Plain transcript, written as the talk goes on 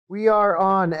We are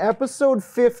on episode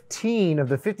 15 of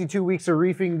the 52 Weeks of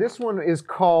Reefing. This one is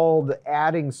called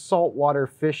Adding Saltwater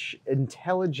Fish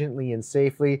Intelligently and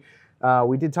Safely.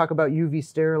 We did talk about UV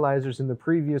sterilizers in the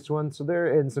previous one, so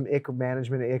there, and some ick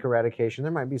management and ick eradication.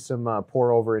 There might be some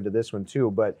pour over into this one too,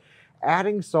 but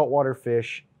adding saltwater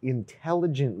fish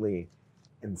intelligently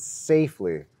and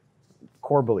safely,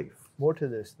 core belief. More to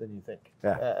this than you think,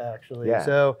 actually. Yeah.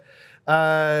 So,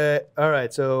 all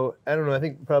right, so I don't know, I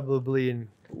think probably in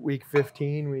week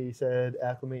 15 we said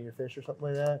acclimate your fish or something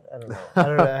like that. I don't know.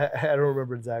 I don't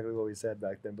remember exactly what we said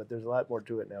back then, but there's a lot more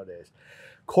to it nowadays.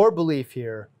 Core belief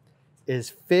here is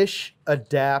fish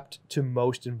adapt to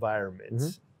most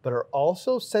environments, but are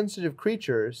also sensitive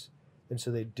creatures, and so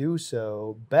they do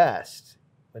so best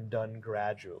when done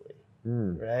gradually,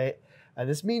 right? And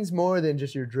this means more than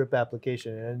just your drip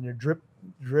application, and your drip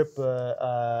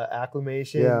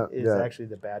acclimation is actually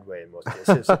the bad way in most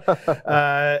cases.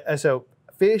 So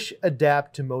fish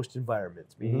adapt to most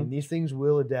environments, meaning these things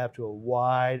will adapt to a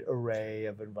wide array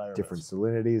of environments. Different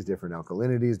salinities, different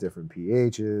alkalinities, different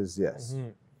pHs, yes.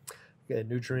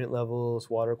 Nutrient levels,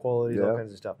 water qualities, all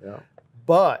kinds of stuff.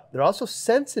 But they're also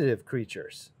sensitive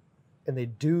creatures, and they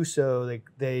do so,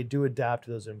 they do adapt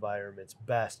to those environments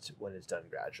best when it's done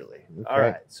gradually. All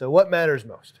right, so what matters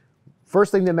most?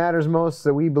 First thing that matters most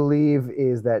that we believe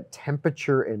is that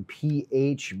temperature and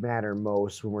pH matter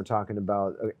most when we're talking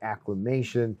about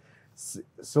acclimation.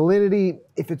 Salinity,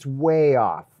 if it's way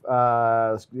off,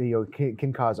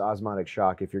 can cause osmotic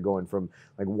shock if you're going from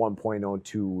like 1.021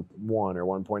 or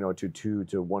 1.022 to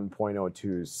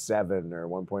 1.027 or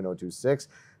 1.026.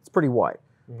 It's pretty wide.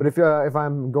 But if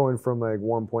I'm going from like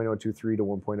 1.023 to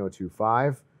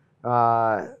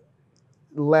 1.025,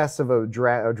 less of a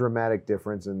dramatic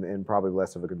difference and probably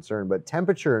less of a concern. But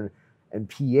temperature and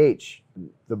pH,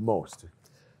 the most.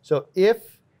 So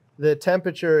if the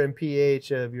temperature and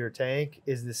pH of your tank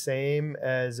is the same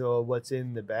as what's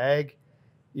in the bag,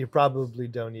 you probably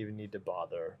don't even need to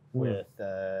bother with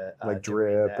like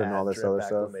drip and all this other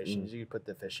stuff. You can put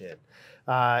the fish in.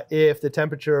 If the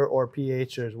temperature or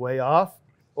pH is way off,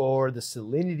 or the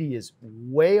salinity is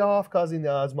way off, causing the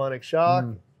osmotic shock,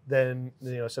 then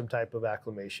some type of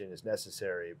acclimation is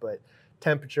necessary. But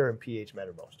temperature and pH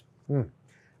matter most.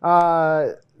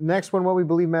 Next one, what we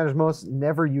believe matters most: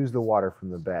 never use the water from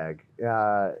the bag.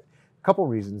 Couple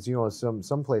reasons.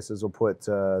 Some places will put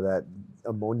that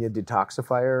ammonia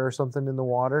detoxifier or something in the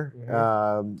water,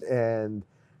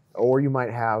 or you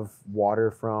might have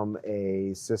water from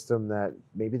a system that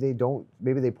maybe they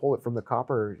pull it from the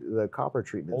copper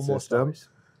treatment system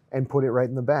and put it right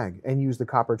in the bag and use the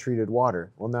copper treated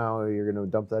water. Well, now you're going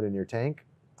to dump that in your tank.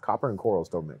 Copper and corals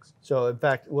don't mix. So in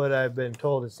fact, what I've been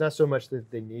told, it's not so much that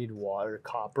they need water,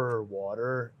 copper or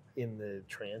water in the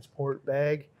transport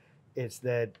bag. It's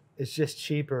that it's just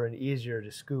cheaper and easier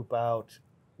to scoop out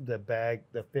the bag,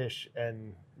 the fish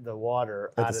and the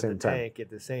water out of the tank at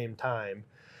the same time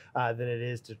than it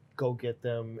is to go get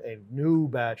them a new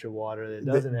batch of water that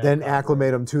doesn't have then copper.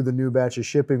 Acclimate them to the new batch of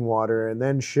shipping water and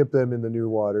then ship them in the new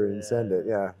water and send it.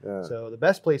 So the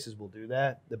best places will do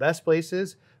that. The best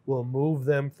places will move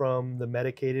them from the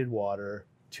medicated water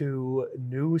to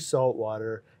new salt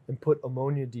water and put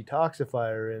ammonia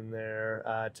detoxifier in there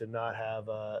to not have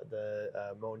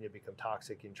the ammonia become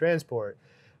toxic in transport.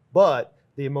 But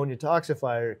the ammonia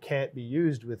detoxifier can't be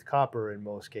used with copper in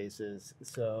most cases,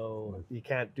 so you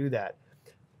can't do that.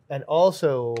 And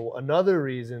also, another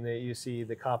reason that you see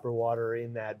the copper water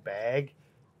in that bag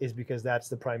is because that's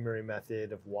the primary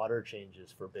method of water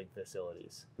changes for big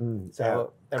facilities.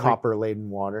 So copper-laden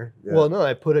water. Well, no,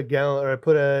 I put a gallon, or I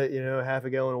put half a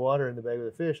gallon of water in the bag of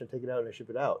the fish and take it out and I ship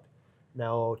it out.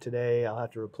 Now today I'll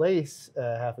have to replace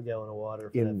half a gallon of water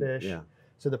for the fish.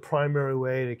 So the primary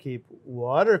way to keep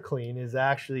water clean is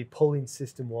actually pulling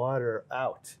system water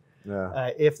out.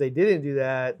 If they didn't do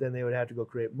that, then they would have to go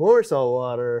create more salt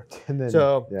water.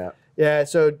 So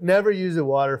never use the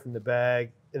water from the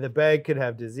bag. The bag could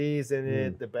have disease in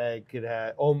it. The bag could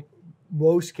have,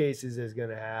 most cases is going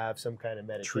to have some kind of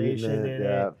medication in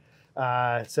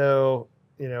it. So,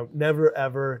 never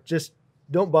ever, just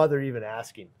don't bother even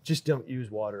asking. Just don't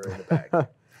use water in the bag.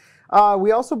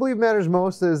 We also believe matters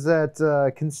most is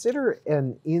that consider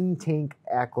an in-tank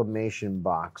acclimation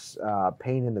box,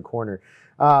 pane in the corner.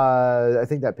 I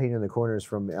think that pane in the corner is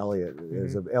from Elliott,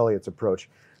 is Elliott's approach.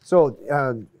 So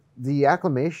the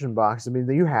acclimation box, I mean,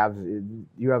 you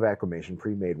have acclimation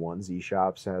pre-made ones.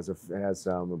 eShops has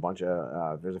some, a bunch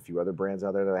of, there's a few other brands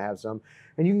out there that have some,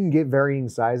 and you can get varying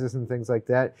sizes and things like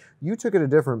that. You took it a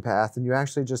different path, and you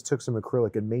actually just took some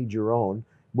acrylic and made your own,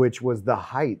 which was the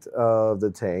height of the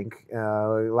tank.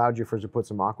 Allowed you first to put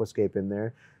some aquascape in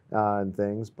there, and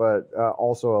things, but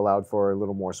also allowed for a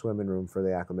little more swimming room for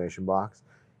the acclimation box.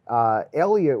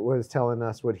 Elliot was telling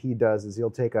us what he does is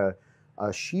he'll take a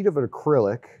sheet of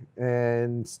acrylic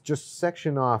and just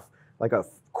section off like a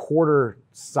quarter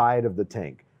side of the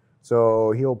tank.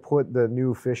 So he'll put the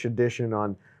new fish addition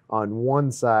on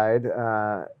one side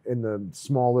in the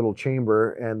small little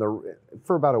chamber, and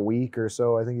for about a week or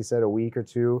so, I think he said a week or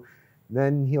two.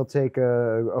 Then he'll take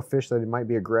a fish that might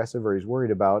be aggressive or he's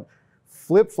worried about,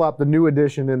 flip-flop the new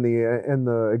addition in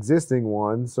the existing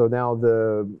one. So now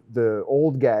the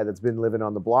old guy that's been living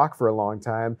on the block for a long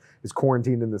time is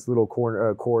quarantined in this little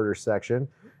corridor section,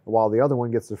 while the other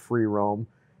one gets to free roam,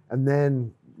 and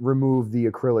then remove the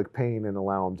acrylic paint and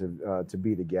allow them to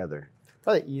be together.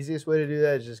 Probably the easiest way to do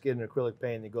that is just get an acrylic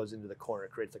paint that goes into the corner,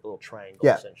 creates like a little triangle,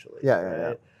 essentially.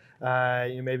 Yeah,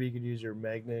 right? Maybe you could use your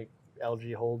magnet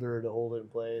algae holder to hold it in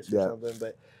place or something.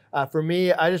 But for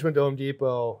me, I just went to Home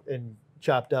Depot and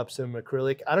chopped up some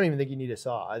acrylic. I don't even think you need a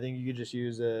saw. I think you could just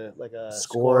use a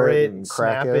score it and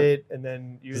snap it, and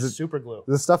then use super glue.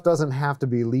 This stuff doesn't have to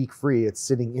be leak free. It's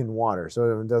sitting in water,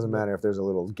 so it doesn't matter if there's a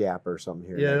little gap or something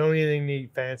here. Yeah, I don't even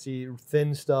need fancy.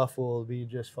 Thin stuff will be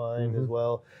just fine as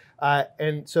well.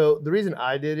 And so the reason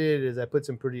I did it is I put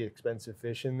some pretty expensive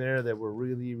fish in there that were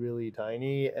really, really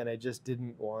tiny, and I just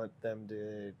didn't want them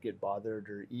to get bothered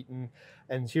or eaten.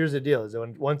 And here's the deal: is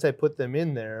that once I put them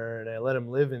in there and I let them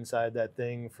live inside that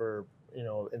thing for,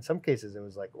 in some cases it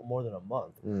was like more than a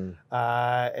month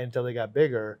until they got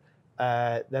bigger.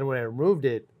 Then when I removed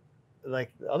it,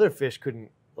 like the other fish couldn't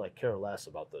care less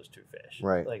about those two fish.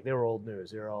 Right. Like they were old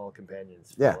news. They were all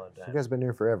companions for a long time. You guys been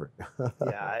here forever.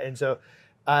 Yeah, and so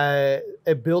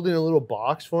building a little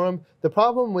box for them. The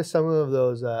problem with some of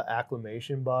those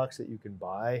acclimation box that you can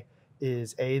buy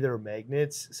is they're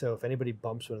magnets. So if anybody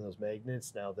bumps one of those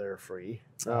magnets, now they're free.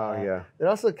 Oh yeah. They're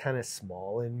also kind of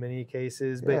small in many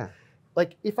cases. But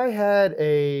like if I had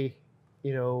if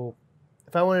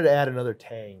I wanted to add another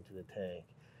tang to the tank,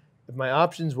 if my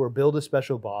options were build a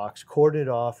special box, cordon it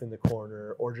off in the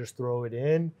corner, or just throw it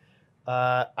in,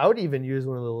 I would even use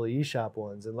one of the little eShop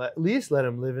ones and at least let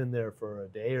them live in there for a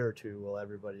day or two while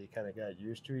everybody kind of got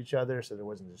used to each other, so there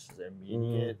wasn't just an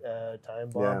immediate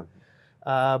time bomb.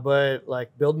 But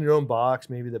like building your own box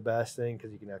may be the best thing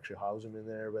because you can actually house them in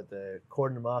there. But the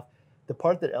cordon them off, the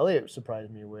part that Elliot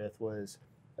surprised me with was,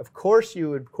 of course you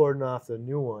would cordon off the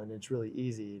new one. It's really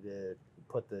easy to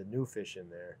put the new fish in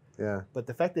there. Yeah. But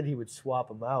the fact that he would swap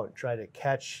them out and try to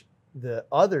catch the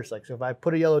others, like so if I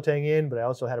put a yellow tang in, but I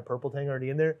also had a purple tang already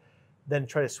in there, then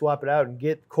try to swap it out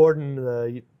and cordon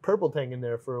the purple tang in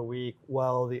there for a week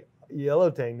while the yellow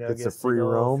tang now gets a free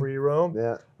roam.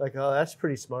 Yeah. Like, oh, that's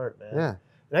pretty smart, man. Yeah.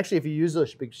 And actually, if you use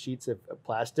those big sheets of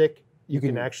plastic, you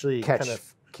can actually catch.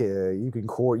 You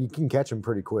can catch them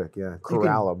pretty quick. Yeah.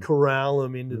 Corral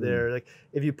them into there. Like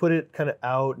if you put it kind of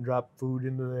out and drop food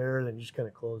into there, then you just kind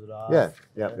of close it off. Yeah.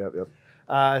 Yep.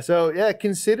 So yeah,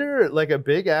 consider like a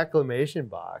big acclimation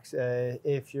box especially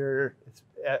if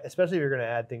you're going to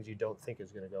add things you don't think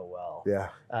is going to go well. Yeah,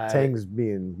 tangs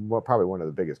being probably one of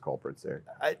the biggest culprits there.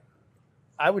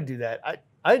 I would do that.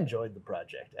 I enjoyed the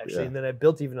project actually, and then I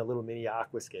built even a little mini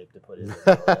aquascape to put in.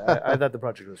 I thought the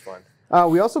project was fun.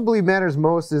 We also believe matters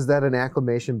most is that an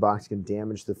acclimation box can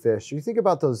damage the fish. You think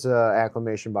about those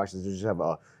acclimation boxes that just have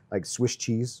like Swiss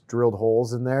cheese drilled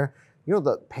holes in there. You know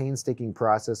the painstaking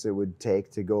process it would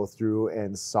take to go through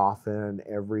and soften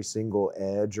every single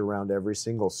edge around every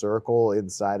single circle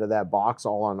inside of that box,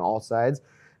 all on all sides.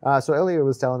 So Elliot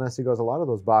was telling us, he goes, a lot of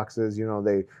those boxes,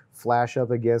 they flash up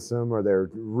against them or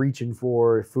they're reaching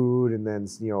for food and then,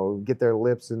 get their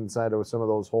lips inside of some of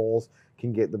those holes,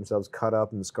 can get themselves cut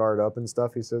up and scarred up and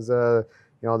stuff. He says,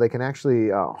 they can actually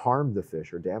harm the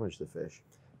fish or damage the fish.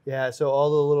 Yeah, so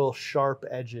all the little sharp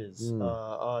edges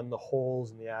on the holes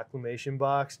in the acclimation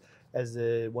box, as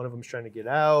one of them's trying to get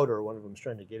out or one of them's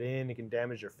trying to get in, it can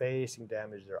damage their face, it can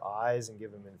damage their eyes and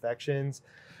give them infections.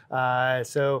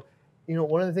 So,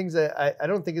 one of the things that I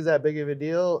don't think is that big of a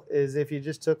deal is if you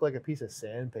just took like a piece of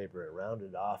sandpaper and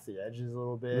rounded off the edges a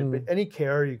little bit, but any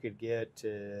care you could get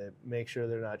to make sure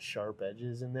they're not sharp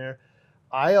edges in there.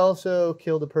 I also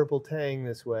killed a purple tang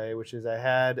this way, which is I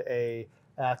had a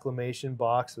acclimation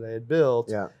box that I had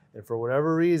built, and for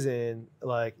whatever reason,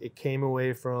 like it came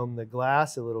away from the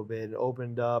glass a little bit and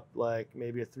opened up like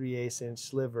maybe a 3/8 inch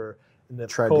sliver, and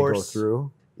tried to go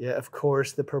through. Yeah, of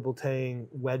course, the purple tang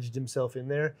wedged himself in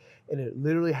there, and it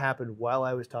literally happened while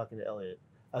I was talking to Elliot.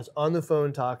 I was on the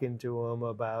phone talking to him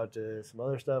about some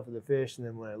other stuff with the fish, and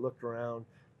then when I looked around,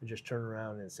 I just turned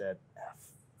around and said,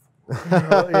 F.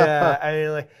 Yeah, I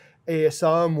mean, like, I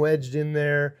saw him wedged in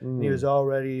there, and he was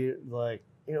already, like,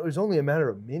 it was only a matter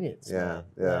of minutes. Yeah,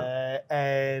 man.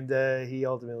 And he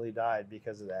ultimately died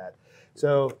because of that.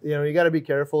 So, you got to be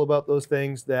careful about those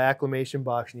things. The acclimation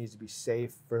box needs to be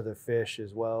safe for the fish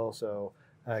as well. So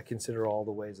consider all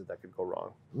the ways that could go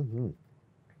wrong. Mm-hmm.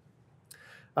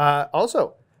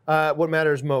 Also, what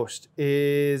matters most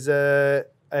is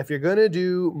if you're going to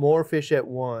do more fish at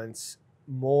once,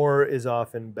 more is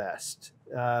often best.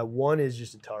 One is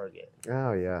just a target.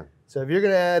 Oh, yeah. So if you're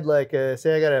going to add, like,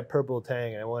 say I got a purple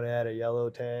tang and I want to add a yellow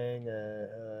tang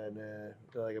and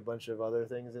like a bunch of other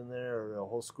things in there, or a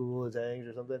whole school of tangs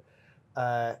or something,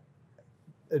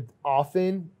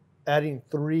 often adding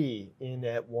 3 in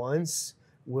at once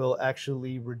will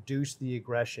actually reduce the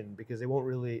aggression, because they won't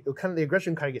really, the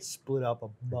aggression kind of gets split up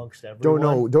amongst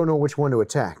everyone. Don't know which one to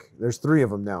attack. There's 3 of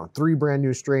them now, 3 brand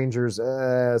new strangers.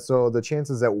 So the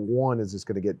chances that one is just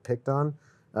going to get picked on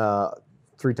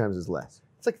 3 times as less.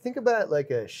 It's like, think about it like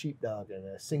a sheepdog and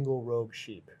a single rogue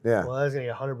sheep. Yeah. Well, that's going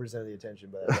to get 100% of the attention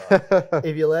by that dog.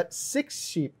 If you let 6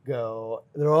 sheep go,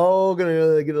 they're all going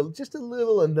to get just a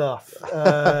little enough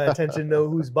attention, know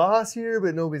who's boss here,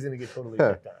 but nobody's going to get totally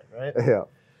picked on, right? Yeah.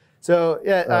 So,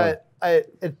 yeah,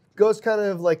 it goes kind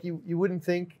of like you wouldn't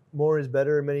think more is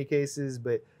better in many cases,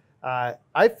 but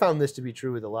I found this to be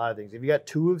true with a lot of things. If you got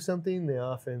 2 of something, they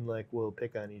often will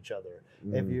pick on each other.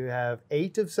 If you have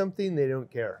 8 of something, they don't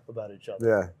care about each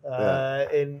other. Yeah.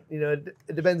 And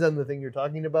it depends on the thing you're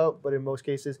talking about, but in most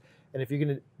cases, and if you're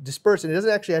going to disperse it, it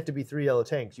doesn't actually have to be 3 yellow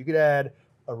tangs. You could add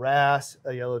a wrasse,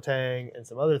 a yellow tang, and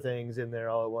some other things in there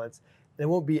all at once. And it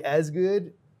won't be as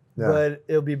good. Yeah. But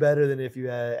it'll be better than if you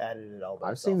added it all by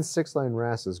I've itself. seen 6-line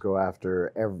wrasses go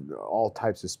after all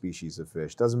types of species of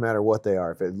fish. Doesn't matter what they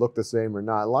are, if it look the same or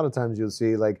not. A lot of times you'll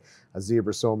see like a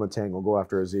zebrasoma tang will go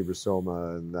after a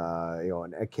zebrasoma, and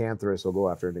an acanthrus will go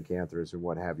after an acanthrus, and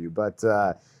what have you. But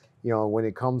when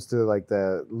it comes to like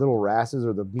the little wrasses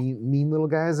or the mean little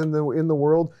guys in the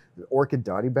world, orchid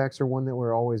dottybacks are one that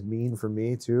were always mean for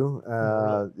me too.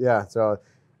 Yeah, so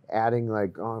adding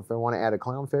if I want to add a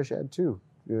clownfish, add 2.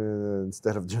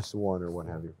 Instead of just 1 or what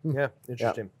have you. Yeah,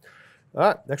 interesting. All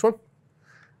right, next one.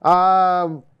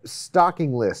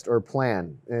 Stocking list or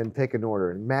plan, and pick an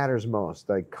order. It matters most.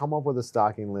 Like, come up with a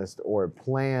stocking list or a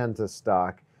plan to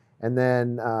stock, and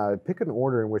then pick an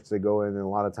order in which they go in. And a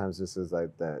lot of times this is like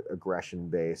the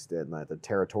aggression-based and like the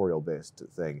territorial-based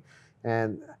thing.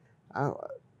 And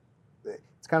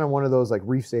it's kind of one of those like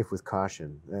reef safe with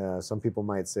caution. Some people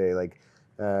might say like,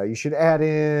 you should add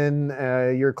in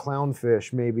your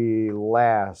clownfish maybe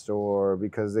last, or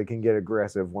because they can get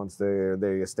aggressive once they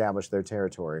establish their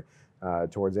territory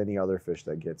towards any other fish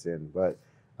that gets in. But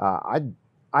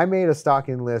I made a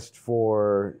stocking list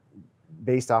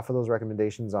based off of those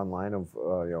recommendations online of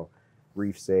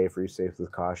reef safe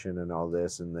with caution and all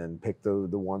this, and then pick the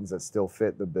ones that still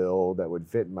fit the bill that would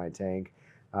fit in my tank.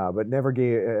 But I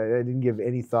didn't give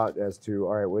any thought as to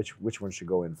all right, which one should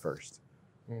go in first.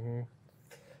 Mm-hmm.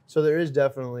 So there is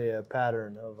definitely a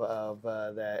pattern of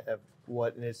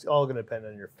what, and it's all going to depend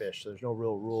on your fish. There's no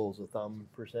real rules of thumb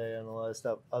per se on a lot of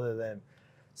stuff, other than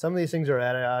some of these things are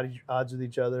at odds with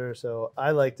each other. So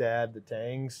I like to add the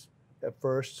tangs at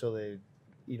first, so they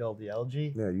eat all the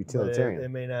algae. Yeah, utilitarian.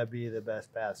 It may not be the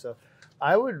best path. So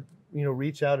I would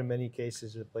reach out in many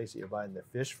cases to the place that you're buying the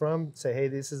fish from. Say, hey,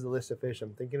 this is the list of fish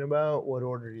I'm thinking about. What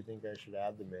order do you think I should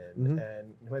add them in? Mm-hmm.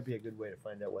 And it might be a good way to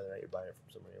find out whether or not you're buying it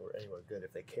from somebody or anywhere good,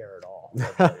 if they care at all.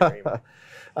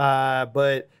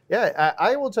 But yeah,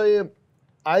 I will tell you,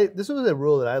 this was a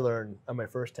rule that I learned on my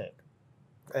first tank.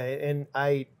 And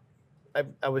I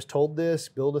was told this: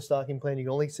 build a stocking plan. You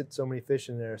can only sit so many fish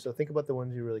in there. So think about the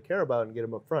ones you really care about and get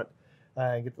them up front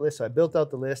and get the list. So I built out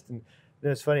the list, and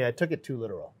it's funny, I took it too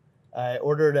literal. I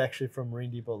ordered actually from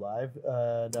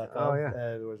MarineDepotLive.com. Oh, yeah.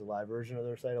 There was a live version of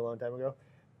their site a long time ago.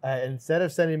 Instead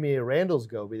of sending me a Randall's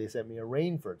goby, they sent me a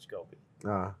Rainford's goby.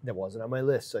 That wasn't on my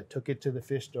list. So I took it to the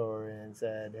fish store and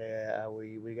said, hey, will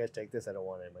you guys take this? I don't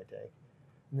want it in my tank.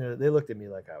 And they looked at me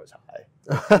like I was high.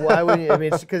 Why would you? I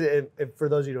mean, it's because for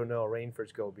those of you who don't know,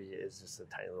 Rainford's goby is just a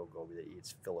tiny little goby that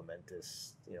eats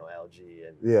filamentous, algae,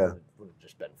 and would have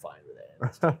just been fine with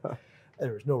it.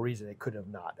 There was no reason it could have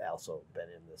not also been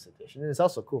in this edition. And it's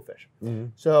also a cool fish. Mm-hmm.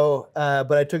 So,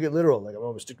 but I took it literal. Like, I'm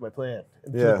going to stick to my plan.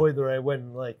 And to the point where I went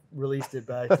and released it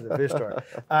back to the fish store.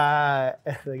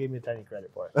 They gave me a tiny credit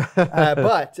for it.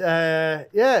 But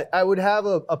I would have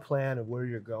a plan of where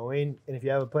you're going. And if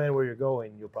you have a plan where you're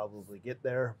going, you'll probably get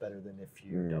there better than if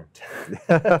you don't.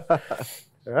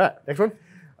 All right, next one.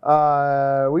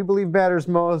 We believe matters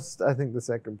most. I think the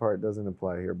second part doesn't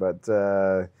apply here, but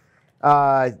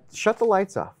shut the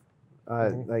lights off.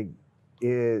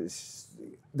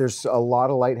 there's a lot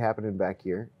of light happening back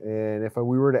here, and if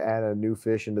we were to add a new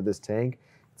fish into this tank,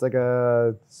 it's like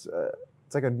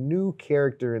a new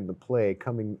character in the play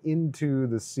coming into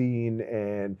the scene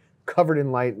and covered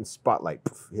in light and spotlight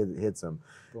hits them.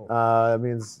 Cool. I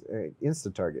mean, it's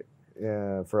instant target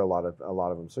for a lot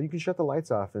of them. So you can shut the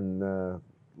lights off and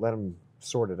let them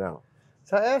sort it out.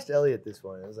 So I asked Elliot this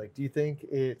one. I was like, "Do you think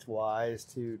it's wise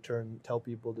to tell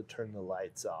people to turn the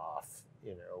lights off,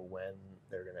 when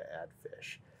they're going to add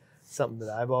fish?" Something that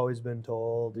I've always been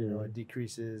told. It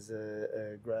decreases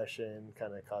aggression,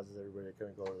 kind of causes everybody to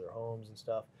kind of go to their homes and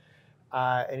stuff.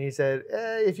 And he said,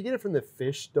 if you get it from the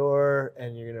fish store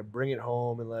and you're going to bring it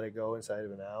home and let it go inside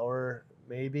of an hour,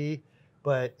 maybe.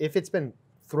 But if it's been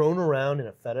thrown around in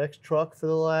a FedEx truck for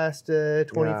the last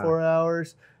 24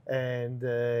 hours, and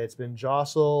it's been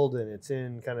jostled and it's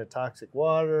in kind of toxic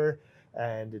water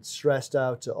and it's stressed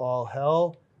out to all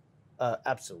hell,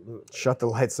 absolutely. Shut the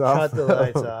lights off. Shut the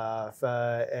lights off.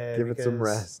 And give it some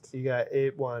rest.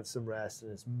 It wants some rest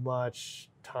and as much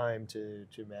time to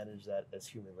manage that as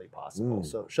humanly possible.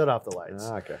 So shut off the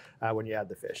lights when you add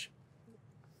the fish.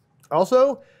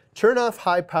 Also, turn off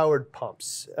high-powered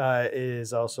pumps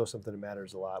is also something that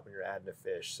matters a lot when you're adding a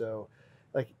fish. So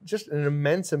just an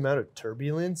immense amount of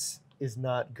turbulence is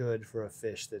not good for a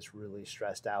fish that's really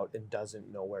stressed out and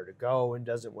doesn't know where to go and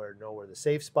doesn't know where the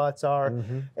safe spots are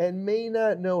and may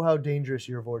not know how dangerous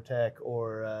your Vortec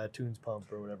or Tunes pump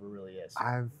or whatever really is.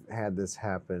 I've had this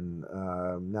happen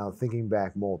now thinking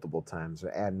back multiple times,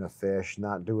 adding a fish,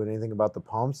 not doing anything about the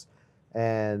pumps,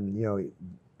 and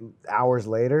hours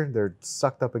later they're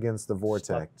sucked up against the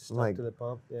Vortec. Stuck to the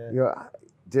pump, yeah.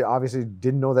 Obviously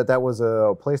didn't know that was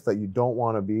a place that you don't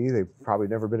want to be. They've probably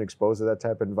never been exposed to that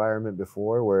type of environment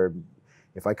before, where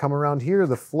if I come around here,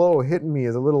 the flow hitting me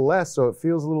is a little less, so it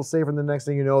feels a little safer. And the next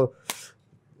thing you know,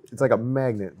 it's like a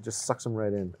magnet. It just sucks them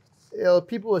right in.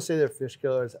 People will say they're fish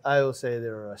killers. I will say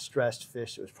they're a stressed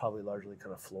fish that was probably largely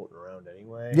kind of floating around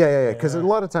anyway. Yeah. Because a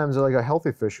lot of times, a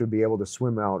healthy fish would be able to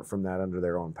swim out from that under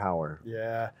their own power.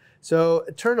 Yeah. So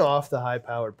turn off the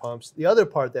high-powered pumps. The other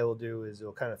part that will do is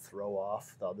it'll kind of throw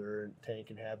off the other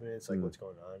tank inhabitants, like what's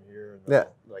going on here. And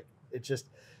it just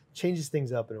changes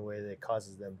things up in a way that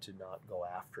causes them to not go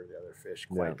after the other fish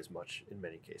quite as much in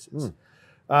many cases.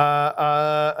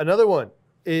 Another one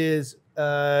is,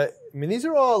 these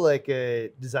are all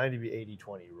designed to be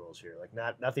 80-20 rules here.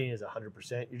 Nothing is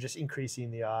 100%. You're just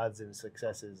increasing the odds and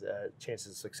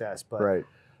chances of success. But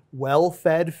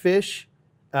well-fed fish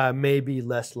may be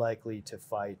less likely to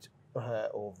fight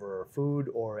over food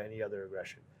or any other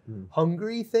aggression.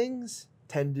 Hungry things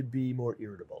tend to be more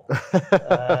irritable.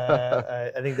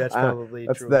 I think that's probably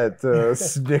true. That's that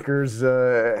Snickers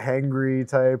hangry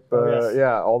type.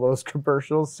 All those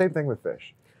commercials. Same thing with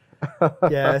fish.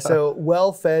 So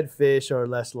well-fed fish are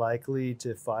less likely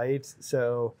to fight.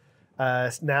 So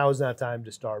now is not time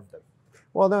to starve them.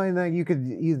 Well, no, and you could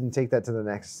even take that to the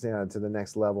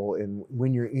next level.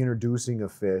 When you're introducing a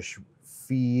fish,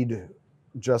 feed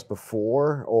just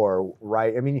before or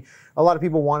right. A lot of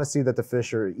people want to see that the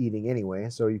fish are eating anyway,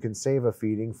 so you can save a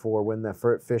feeding for when the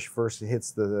fish first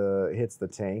hits the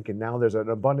tank, and now there's an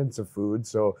abundance of food,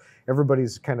 so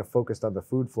everybody's kind of focused on the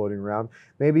food floating around.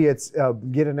 Maybe it's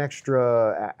get an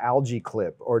extra algae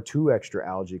clip or 2 extra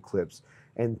algae clips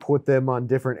and put them on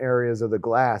different areas of the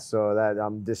glass so that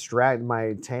I'm distracting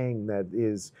my tang that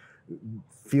is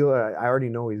I already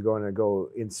know he's going to go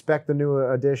inspect the new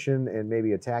addition and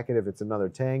maybe attack it if it's another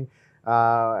tang.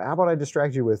 How about I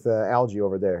distract you with algae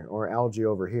over there or algae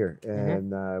over here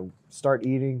and start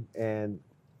eating, and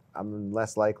I'm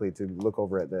less likely to look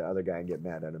over at the other guy and get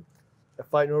mad at him.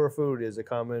 Fighting over food is a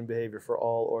common behavior for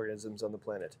all organisms on the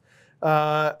planet.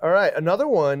 All right, another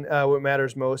one, what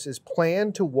matters most is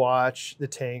plan to watch the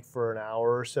tank for an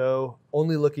hour or so,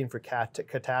 only looking for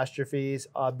catastrophes.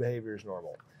 Odd behavior is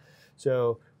normal.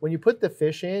 So when you put the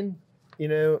fish in,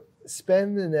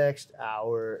 spend the next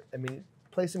hour,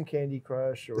 play some Candy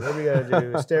Crush or whatever you gotta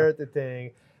do, stare at the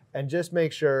thing, and just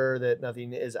make sure that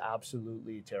nothing is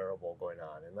absolutely terrible going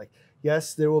on. And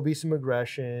yes, there will be some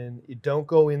aggression. You don't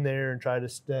go in there and try to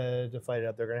fight it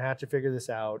up. They're gonna have to figure this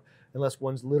out unless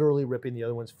one's literally ripping the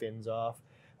other one's fins off.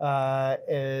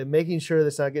 And making sure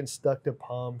that's not getting stuck to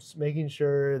pumps, making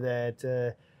sure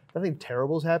that nothing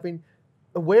terrible is happening.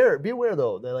 Be aware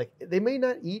though, they may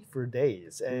not eat for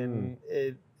days, and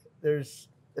it's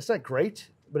not great,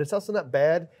 but it's also not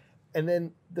bad. And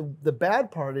then the bad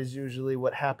part is usually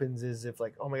what happens is if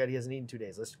oh my God, he hasn't eaten 2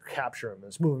 days, let's capture him,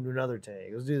 let's move him to another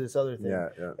tank, let's do this other thing.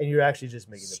 And you're actually just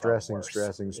making the problem worse.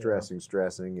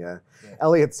 Stressing.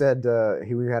 Elliot said,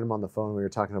 we had him on the phone, we were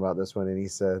talking about this one, and he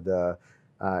said,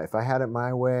 If I had it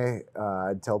my way,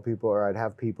 I'd tell people, or I'd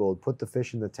have people put the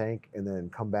fish in the tank and then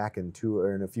come back in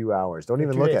a few hours. Don't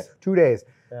even look at it. 2 days.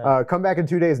 Yeah. Come back in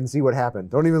 2 days and see what happened.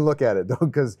 Don't even look at it,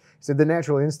 because the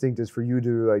natural instinct is for you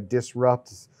to like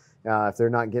disrupt. If they're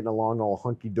not getting along all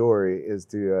hunky-dory, is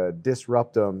to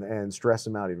disrupt them and stress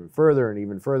them out even further,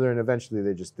 and eventually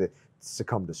they just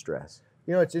succumb to stress.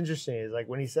 You know, what's interesting is like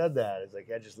when he said that, it's like,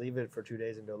 yeah, just leave it for 2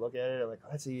 days and don't look at it. I'm like, oh,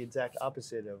 that's the exact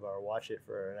opposite of our watch it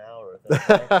for an hour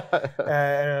thing.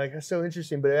 And I'm like, that's so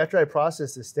interesting. But after I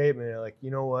processed this statement, I'm like,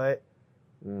 you know what?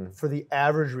 For the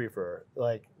average reefer,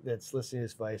 like that's listening to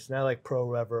this advice, not like pro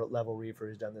level reefer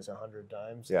who's done this 100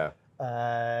 times. Yeah.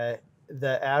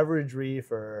 The average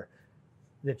reefer,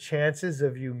 the chances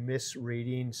of you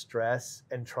misreading stress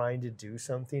and trying to do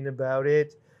something about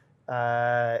it,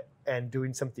 and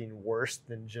doing something worse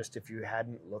than just if you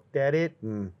hadn't looked at it,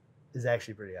 is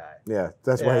actually pretty high. Yeah,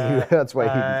 that's why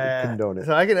he condoned it.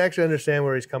 So I can actually understand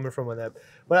where he's coming from on that.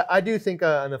 But I do think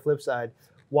on the flip side,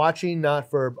 watching not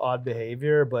for odd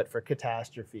behavior, but for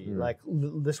catastrophe. Like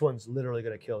this one's literally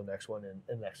going to kill the next one in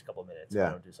the next couple of minutes if I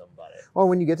don't do something about it. Well,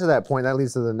 when you get to that point, that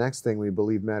leads to the next thing we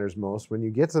believe matters most. When you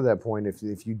get to that point, if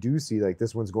you do see like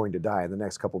this one's going to die in the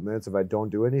next couple of minutes if I don't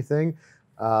do anything,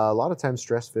 a lot of times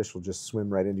stress fish will just swim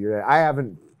right into your. I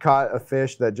haven't caught a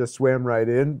fish that just swam right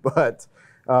in, but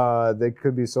they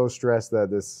could be so stressed that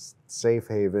this safe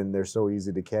haven, they're so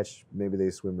easy to catch, maybe they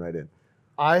swim right in.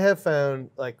 I have found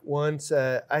like once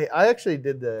I actually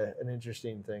did an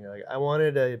interesting thing. Like I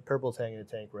wanted a purple tang in a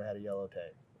tank where I had a yellow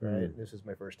tang. Right, this was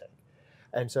my first tank,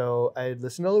 and so I had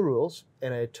listened to all the rules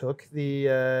and I took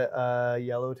the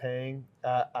yellow tang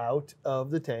out of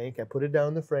the tank. I put it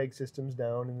down the frag systems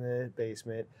down in the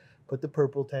basement. Put the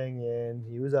purple tang in.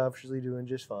 He was obviously doing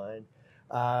just fine.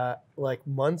 Like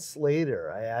months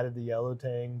later, I added the yellow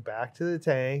tang back to the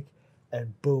tank.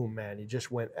 And boom, man, he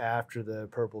just went after the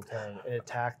purple tang and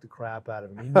attacked the crap out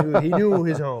of him. He knew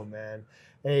his home, man.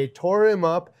 And he tore him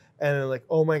up, and I'm like,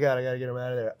 oh my God, I got to get him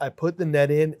out of there. I put the net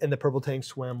in, and the purple tang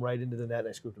swam right into the net, and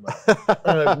I scooped him out.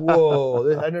 I'm like, whoa,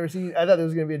 I thought there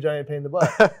was going to be a giant pain in the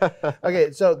butt.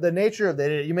 Okay, so the nature of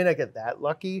that, you may not get that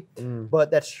lucky, but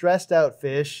that stressed out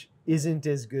fish isn't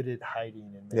as good at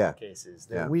hiding in many cases.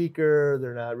 They're weaker,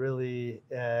 they're not really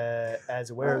as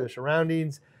aware of their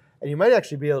surroundings. And you might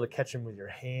actually be able to catch them with your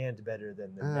hand better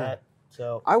than the net.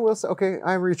 So I will say, okay,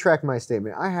 I retract my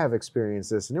statement. I have experienced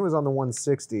this, and it was on the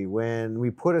 160 when we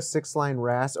put a 6-line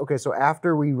wrasse. Okay, so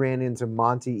after we ran into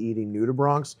Monty eating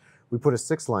nudibranchs, we put a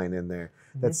 6-line in there.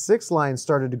 That 6-line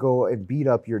started to go and beat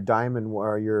up your diamond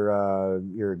or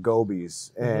your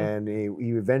gobies, and he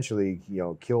eventually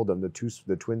killed them.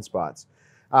 The twin spots.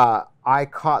 I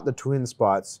caught the twin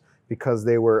spots because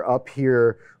they were up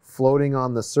here floating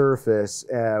on the surface,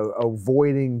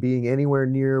 avoiding being anywhere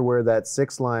near where that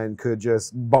 6-line could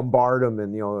just bombard them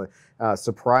and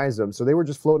surprise them. So they were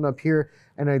just floating up here,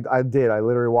 and I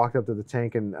literally walked up to the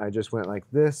tank and I just went like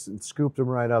this and scooped them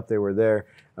right up. They were there,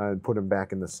 and put them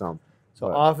back in the sump. So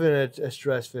often a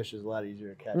stress fish is a lot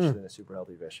easier to catch than a super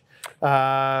healthy fish.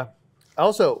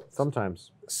 Also,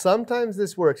 sometimes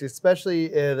this works, especially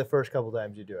the first couple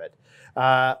times you do it.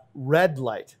 Red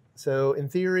light. So in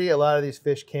theory, a lot of these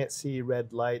fish can't see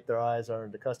red light. Their eyes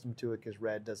aren't accustomed to it because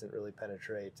red doesn't really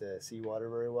penetrate seawater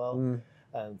very well.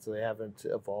 So they haven't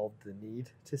evolved the need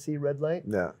to see red light.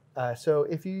 Yeah. So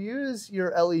if you use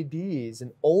your LEDs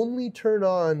and only turn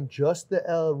on just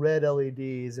the red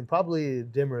LEDs, and probably the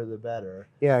dimmer the better.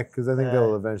 Yeah, because I think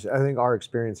they'll eventually. I think our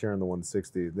experience here on the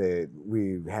 160,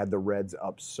 we had the reds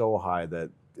up so high that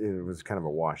it was kind of a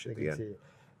wash at the end.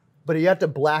 But you have to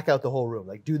black out the whole room.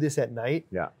 Like do this at night.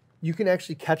 Yeah. You can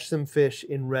actually catch some fish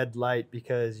in red light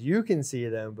because you can see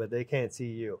them, but they can't see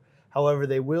you. However,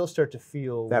 they will start to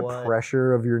feel that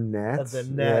pressure of your net. Of the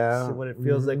net, what it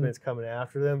feels like when it's coming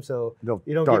after them. So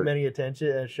you don't get many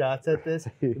shots at this.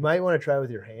 You might want to try with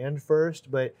your hand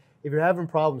first, but if you're having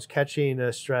problems catching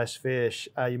a stressed fish,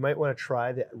 you might want to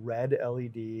try the red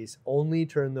LEDs. Only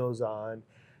turn those on.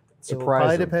 It will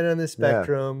probably depend on the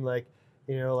spectrum. Like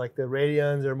the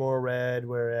Radions are more red,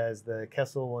 whereas the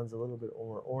Kessel one's a little bit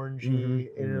more orangey.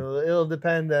 It'll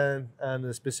depend on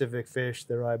the specific fish,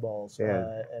 their eyeballs,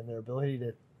 and their ability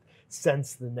to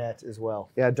sense the net as well.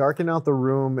 Yeah, darken out the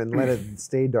room and let it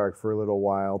stay dark for a little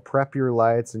while. Prep your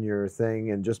lights and your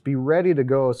thing, and just be ready to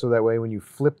go so that way when you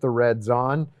flip the reds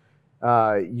on,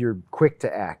 you're quick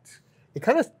to act. It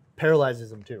kind of paralyzes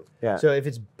them too. Yeah. So if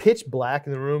it's pitch black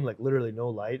in the room, like literally no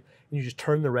light, and you just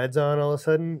turn the reds on all of a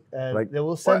sudden, they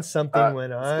will sense something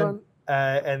went on,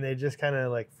 and they just kind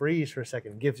of like freeze for a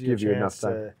second. Gives you a chance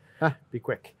to be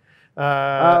quick.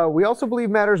 We also believe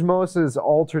matters most is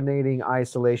alternating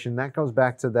isolation. That goes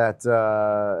back to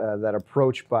that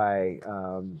approach by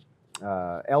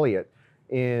Elliott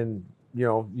in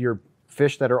your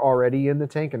fish that are already in the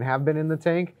tank and have been in the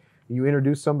tank. You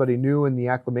introduce somebody new in the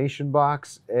acclimation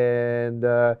box, and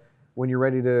when you're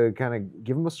ready to kind of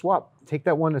give them a swap, take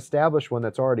that one established one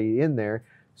that's already in there,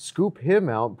 scoop him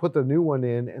out, put the new one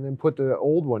in, and then put the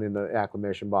old one in the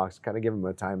acclimation box, kind of give him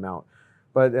a timeout.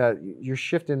 But you're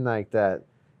shifting like that.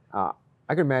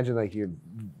 I can imagine like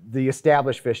the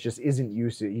established fish just isn't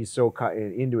used to it. He's so cut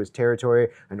into his territory.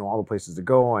 I know all the places to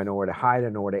go. I know where to hide. I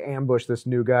know where to ambush this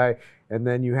new guy. And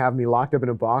then you have me locked up in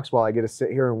a box while I get to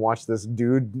sit here and watch this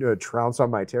dude trounce on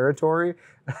my territory.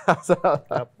 So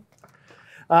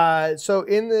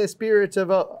in the spirits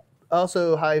of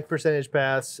also high percentage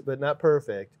paths, but not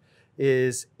perfect,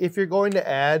 is if you're going to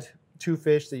add two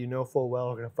fish that you know full well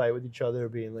are going to fight with each other,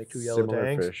 being like two yellow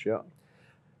tanks. Fish, yeah.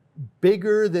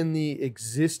 Bigger than the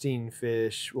existing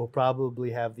fish will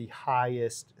probably have the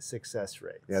highest success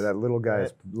rates. Yeah, that little guy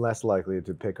is less likely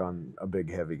to pick on a big,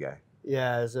 heavy guy.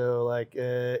 Yeah, so like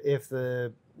if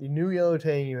the new yellow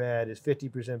tang you add is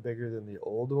 50% bigger than the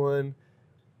old one,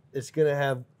 it's going to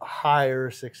have a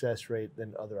higher success rate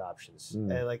than other options.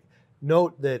 And like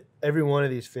note that every one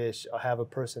of these fish have a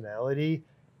personality,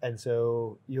 and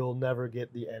so you'll never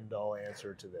get the end-all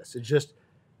answer to this. It's just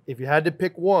if you had to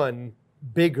pick one,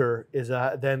 bigger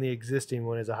than the existing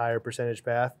one is a higher percentage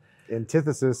path.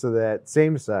 Antithesis of that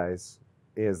same size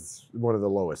is one of the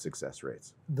lowest success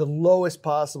rates. The lowest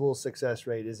possible success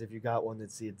rate is if you got one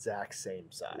that's the exact same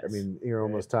size. I mean, you're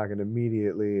almost talking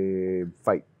immediately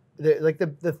fight.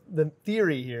 The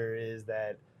theory here is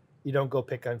that you don't go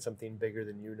pick on something bigger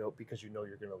than because you know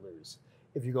you're going to lose.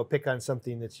 If you go pick on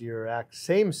something that's your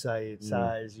same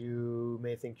size, you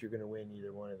may think you're going to win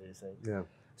either one of these things. Yeah.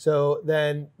 So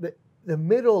then the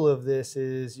middle of this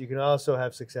is you can also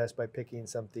have success by picking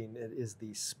something that is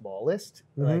the smallest,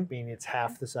 like meaning it's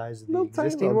half the size of the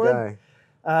existing one.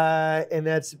 And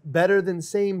that's better than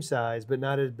same size, but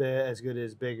not as good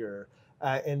as bigger.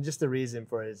 And just the reason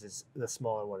for it is the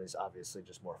smaller one is obviously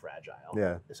just more fragile.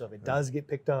 Yeah. So if it does get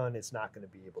picked on, it's not going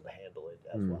to be able to handle it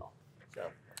as well. So.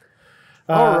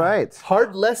 All right.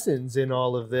 Hard lessons in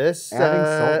all of this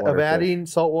adding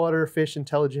saltwater fish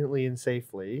intelligently and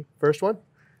safely. First one?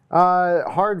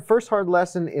 First hard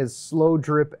lesson is slow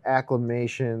drip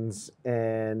acclimations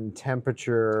and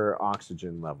temperature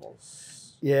oxygen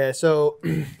levels. Yeah, so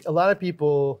a lot of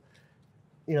people,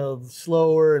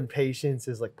 slower and patience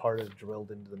is like part of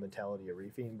drilled into the mentality of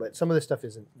reefing, but some of this stuff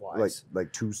isn't wise.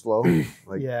 Like too slow?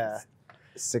 Like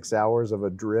 6 hours of a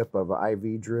drip, of an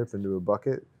IV drip into a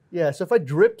bucket? Yeah, so if I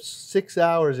drip 6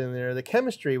 hours in there, the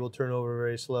chemistry will turn over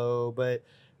very slow, but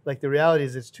like the reality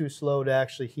is it's too slow to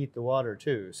actually heat the water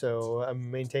too. So I'm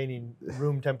maintaining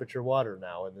room temperature water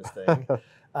now in this thing.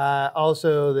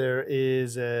 Also, there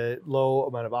is a low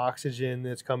amount of oxygen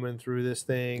that's coming through this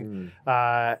thing.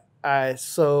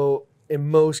 So in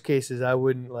most cases, I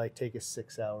wouldn't like take a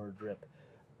 6-hour drip.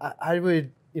 I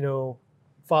would,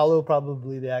 follow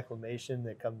probably the acclimation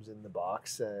that comes in the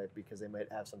box because they might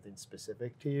have something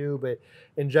specific to you. But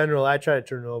in general, I try to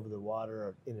turn over the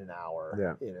water in an hour.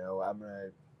 Yeah. I'm going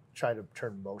to try to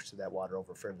turn most of that water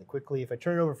over fairly quickly. If I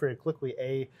turn it over fairly quickly,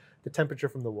 the temperature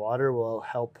from the water will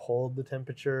help hold the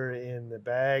temperature in the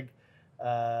bag.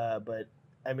 But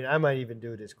I mean, I might even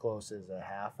do it as close as a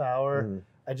half hour.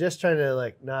 I just trying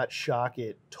to not shock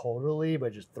it totally by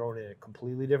just throwing it in a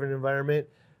completely different environment.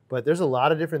 But there's a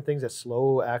lot of different things that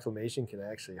slow acclimation can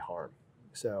actually harm.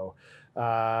 So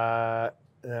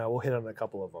we'll hit on a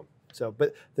couple of them. So,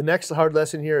 but the next hard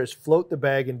lesson here is float the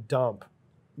bag and dump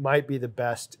might be the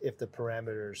best if the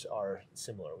parameters are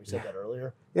similar. We said that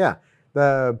earlier. Yeah.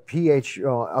 The pH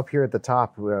up here at the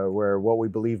top where what we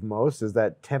believe most is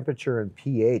that temperature and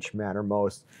pH matter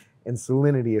most, and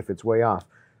salinity if it's way off.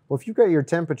 Well, if you've got your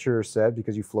temperature set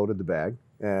because you floated the bag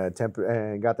and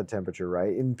got the temperature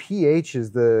right, and pH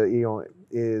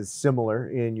is similar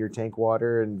in your tank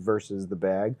water and versus the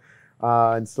bag,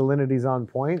 and salinity's on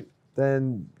point,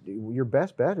 then your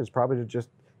best bet is probably to just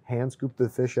hand scoop the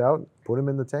fish out, put them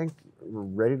in the tank,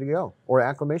 ready to go, or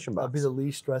acclimation box. That'd be the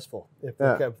least stressful if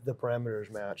the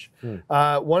parameters match.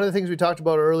 One of the things we talked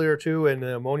about earlier too, in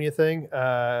the ammonia thing, in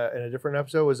a different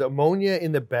episode, was ammonia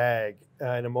in the bag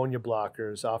and ammonia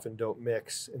blockers often don't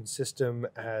mix, and system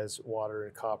has water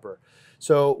and copper.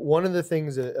 So one of the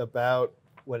things about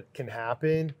what can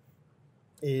happen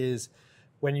is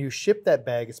when you ship that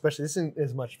bag, especially this isn't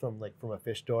as much from a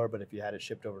fish store, but if you had it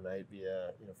shipped overnight via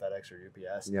FedEx or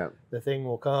UPS, the thing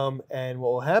will come, and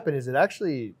what will happen is it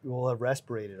actually will have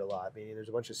respirated a lot, meaning there's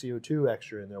a bunch of CO2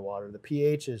 extra in their water. The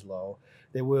pH is low.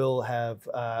 They will have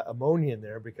ammonia in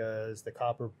there because the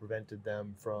copper prevented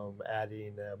them from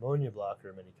adding ammonia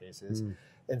blocker in many cases.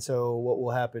 And so what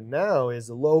will happen now is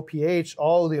the low pH,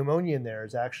 all of the ammonia in there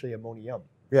is actually ammonium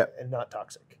and not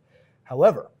toxic.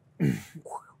 However,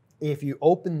 if you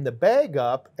open the bag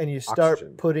up and you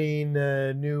start putting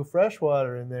new fresh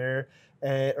water in there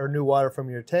or new water from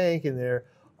your tank in there,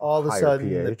 all of a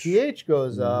sudden the pH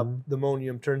goes up, the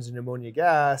ammonium turns into ammonia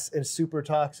gas and super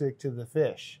toxic to the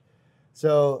fish.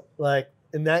 So like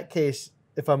in that case,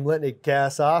 if I'm letting it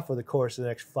gas off for the course of the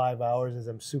next 5 hours as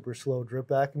I'm super slow drip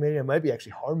acclimating, I might be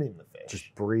actually harming the fish.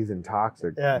 Just breathing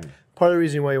toxic. Yeah. Part of the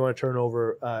reason why you want to turn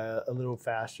over a little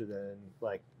faster than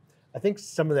like, I think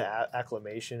some of the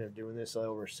acclimation of doing this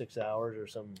over 6 hours or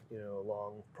some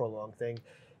long prolonged thing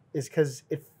is because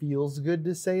it feels good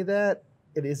to say that.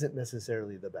 It isn't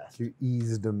necessarily the best. You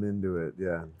eased them into it,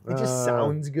 yeah. It just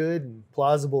sounds good, and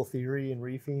plausible theory and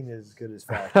reefing is good as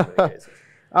fact in many cases.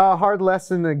 Hard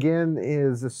lesson again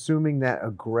is assuming that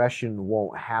aggression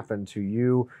won't happen to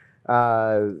you.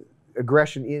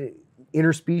 Aggression,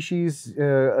 interspecies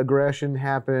aggression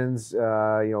happens.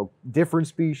 Different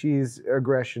species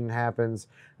aggression happens.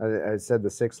 I said the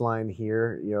 6 line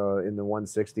here. In the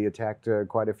 160 attacked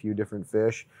quite a few different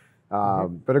fish.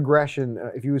 But aggression,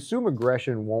 if you assume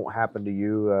aggression won't happen to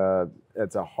you,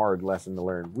 that's a hard lesson to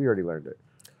learn. We already learned it.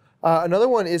 Another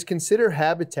one is consider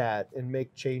habitat and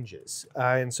make changes.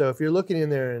 And so if you're looking in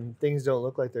there and things don't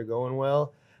look like they're going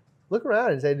well, look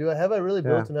around and say, have I really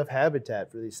built enough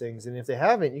habitat for these things? And if they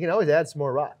haven't, you can always add some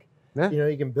more rock.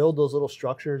 You can build those little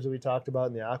structures that we talked about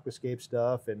in the aquascape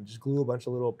stuff and just glue a bunch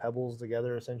of little pebbles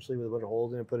together essentially with a bunch of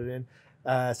holes in it and put it in.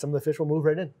 Some of the fish will move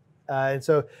right in. And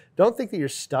so don't think that you're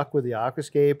stuck with the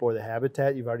aquascape or the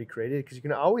habitat you've already created, because you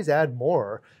can always add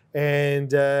more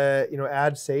and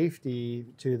add safety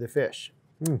to the fish.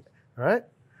 All right?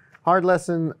 Hard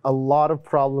lesson, a lot of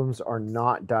problems are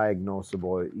not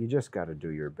diagnosable. You just got to do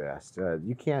your best.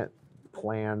 You can't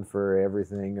plan for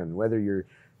everything, and whether your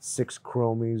 6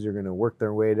 chromies are going to work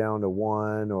their way down to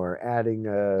 1, or adding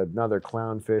another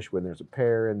clownfish when there's a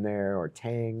pair in there, or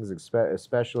tangs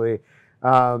especially.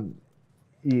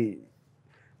 You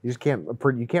just can't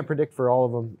predict for all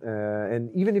of them,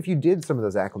 and even if you did some of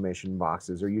those acclimation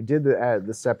boxes or you did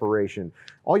the separation,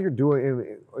 all you're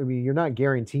doing, I mean, you're not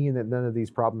guaranteeing that none of these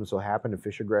problems will happen and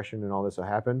fish aggression and all this will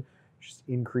happen. Just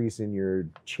increasing your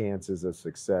chances of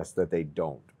success that they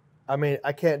don't. I mean,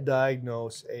 I can't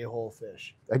diagnose a whole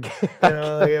fish. If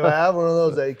I have one of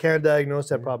those, I can't diagnose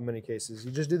that problem in many cases.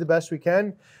 You just do the best we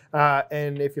can.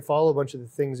 And if you follow a bunch of the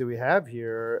things that we have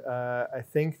here, I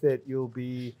think that you'll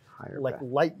be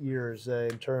light years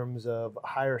in terms of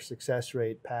higher success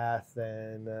rate path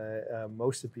than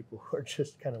most of the people who are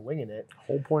just kind of winging it.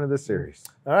 Whole point of this series.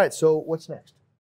 All right, so what's next?